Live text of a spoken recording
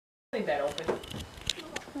Leave that open.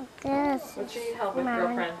 This What should you help with,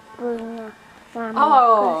 girlfriend? Mama.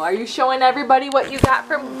 Oh, are you showing everybody what you got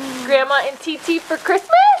from Grandma and TT for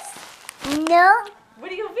Christmas? No. What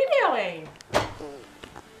are you videoing?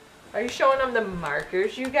 Are you showing them the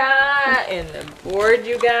markers you got and the board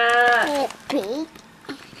you got? It's big.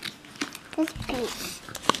 It's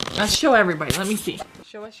big. Let's show everybody. Let me see.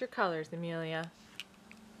 Show us your colors, Amelia.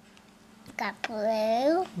 Got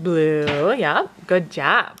blue. Blue, yep. Good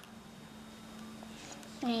job.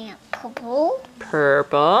 And purple.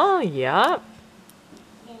 Purple, yep.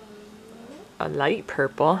 A light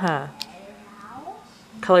purple, huh?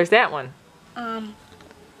 Color's that one?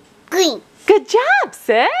 Green. Good job,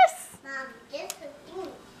 sis. This is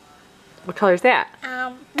blue. What color's that?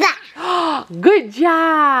 Black. Good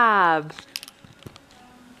job.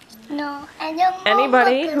 No, I don't.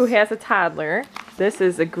 Anybody who has a toddler, this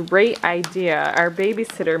is a great idea. Our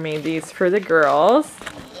babysitter made these for the girls.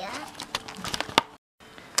 Yeah.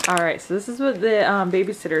 Alright, so this is what the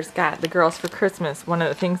babysitters got the girls for Christmas. One of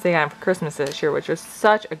the things they got for Christmas this year, which was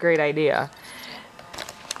such a great idea.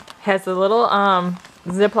 Has a little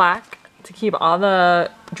Ziploc to keep all the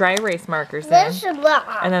dry erase markers in. This is black.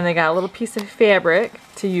 And then they got a little piece of fabric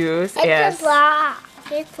to use as black.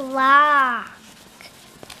 It's black.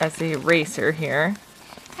 as the eraser here.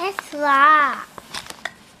 It's black.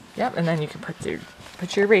 Yep, and then you can put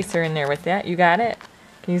your eraser in there with that. You got it?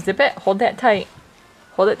 Can you zip it? Hold that tight.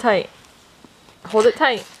 Hold it tight. Hold it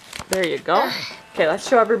tight. There you go. Okay, let's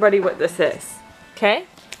show everybody what this is. Okay?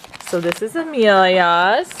 So this is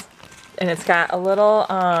Amelia's. And it's got a little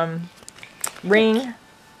ring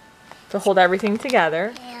to hold everything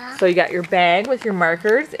together. Yeah. So you got your bag with your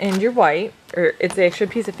markers and your white. Or it's actually a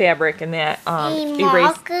piece of fabric and that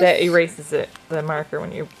erases it, the marker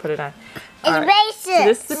when you put it on. Erases. So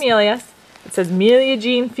this is Amelia's. It says Amelia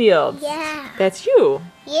Jean Fields. Yeah. That's you.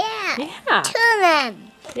 Yeah. Yeah. Two of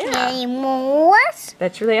them. Yeah. Anymore.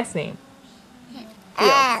 That's your last name.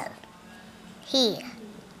 L. Here.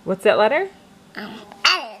 What's that letter? L.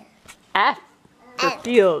 F for F.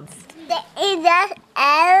 Fields. Is that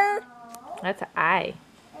L? That's an I.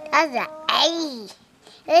 That's an A.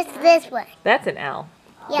 This one. That's an L.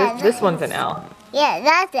 Yeah. This one's an L. Yeah,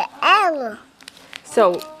 that's an L.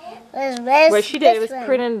 So what she did was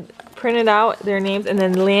printed out their names and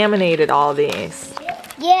then laminated all these.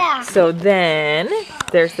 Yeah. So then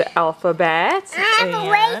there's the alphabet. I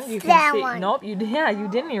have erased that one. Nope, you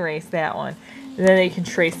didn't erase that one. And then they can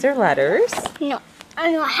trace their letters. No,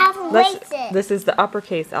 I don't have erased it. This is the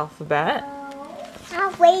uppercase alphabet.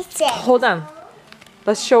 I'll erase it. Hold on.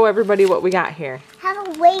 Let's show everybody what we got here. I'll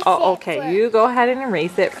erase it. Oh, okay. First. You go ahead and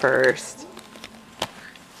erase it first.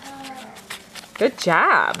 Good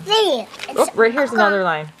job. There. Oh, right here's another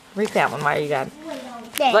line. Erase that one while you got it.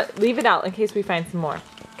 There. Leave it out in case we find some more.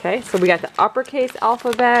 Okay, so we got the uppercase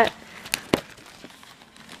alphabet.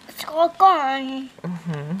 It's all gone.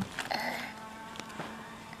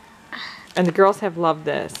 And the girls have loved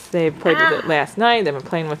this. They played with it last night. They've been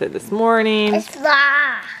playing with it this morning. It's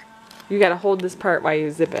black. You got to hold this part while you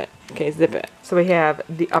zip it. Okay, zip it. So we have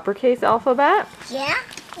the uppercase alphabet. Yeah.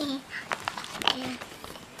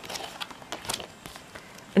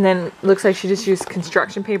 And then looks like she just used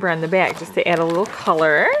construction paper on the back just to add a little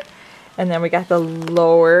color. And then we got the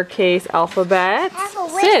lowercase alphabet.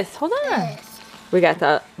 Sis, hold on. We got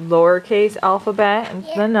the lowercase alphabet and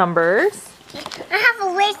the numbers. I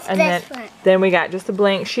have erased this one. Then we got just a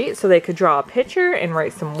blank sheet so they could draw a picture and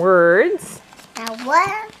write some words. Now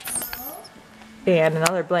what? And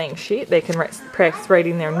another blank sheet. They can practice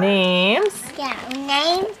writing their names. Yeah,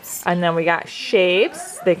 names. And then we got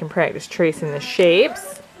shapes. They can practice tracing the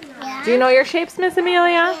shapes. Yeah. Do you know your shapes, Miss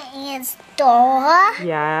Amelia? And door.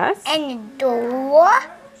 Yes. And door.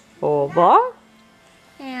 Oval.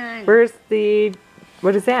 And Where's the,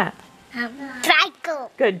 what is that?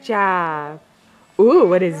 triangle. Good job. Ooh,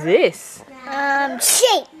 what is this?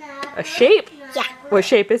 Shape. A shape? Yeah. What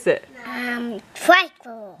shape is it?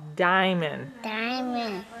 Triangle. Diamond.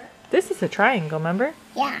 Diamond. This is a triangle, remember?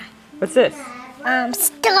 Yeah. What's this?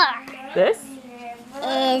 Star. This?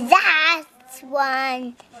 Is that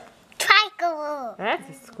one triangle? That's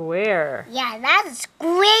a square. Yeah, that's a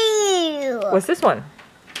square. What's this one?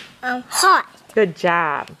 Heart. Good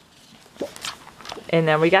job. And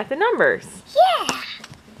then we got the numbers. Yeah.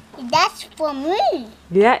 That's for me.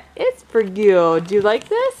 Yeah, it's for you. Do you like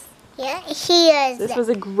this? Yeah, here's This was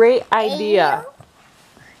a great idea.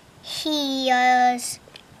 Here's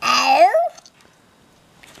L.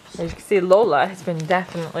 As you can see, Lola has been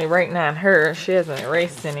definitely writing on her. She hasn't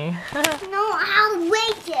erased any. No, I'll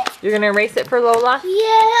erase it. You're going to erase it for Lola?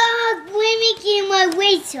 Yeah, let me get my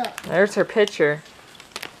eraser. There's her picture.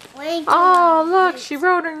 Oh, look, she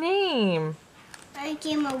wrote her name. I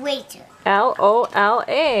give a waiter.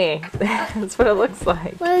 Lola. That's what it looks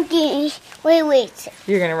like. Wait.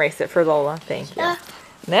 You're going to erase it for Lola. Thank you. And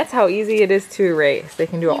that's how easy it is to erase. They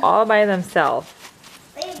can do it all by themselves.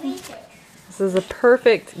 This is a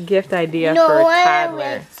perfect gift idea for a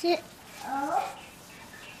toddler.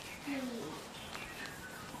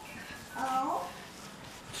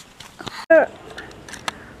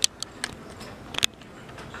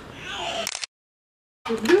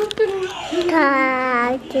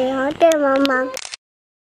 Mama.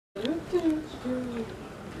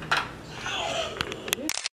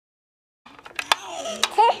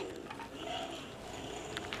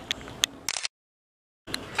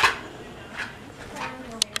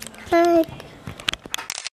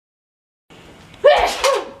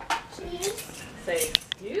 Say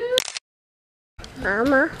excuse.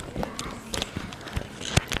 Mama.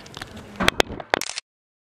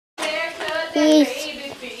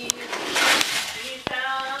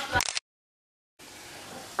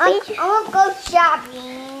 I want to go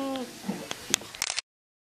shopping.